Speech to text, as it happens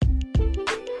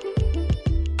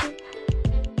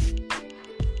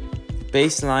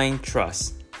Baseline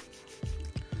trust.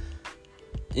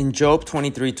 In Job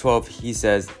 23:12, he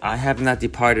says, I have not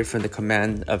departed from the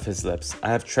command of his lips. I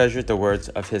have treasured the words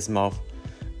of his mouth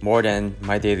more than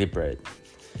my daily bread.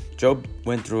 Job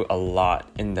went through a lot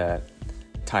in that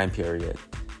time period,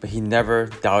 but he never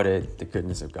doubted the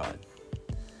goodness of God.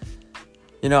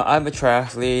 I'm a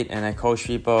triathlete and I coach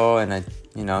people and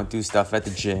I, do stuff at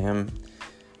the gym.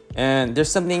 And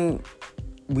there's something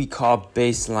we call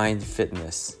baseline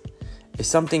fitness. It's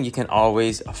something you can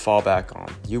always fall back on.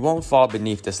 You won't fall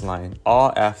beneath this line.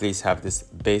 All athletes have this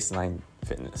baseline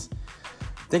fitness.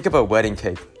 Think of a wedding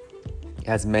cake. It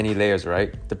has many layers,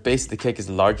 right? The base of the cake is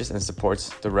largest and supports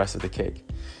the rest of the cake.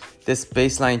 This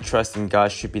baseline trust in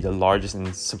God should be the largest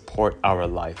and support our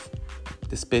life.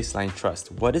 This baseline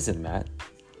trust, what is it, Matt?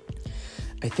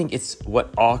 I think it's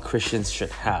what all Christians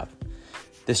should have.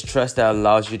 This trust that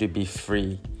allows you to be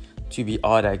free, to be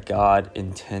all that God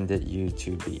intended you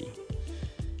to be.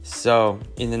 So,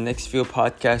 in the next few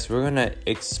podcasts, we're going to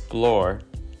explore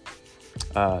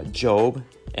Job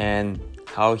and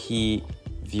how he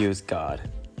views God.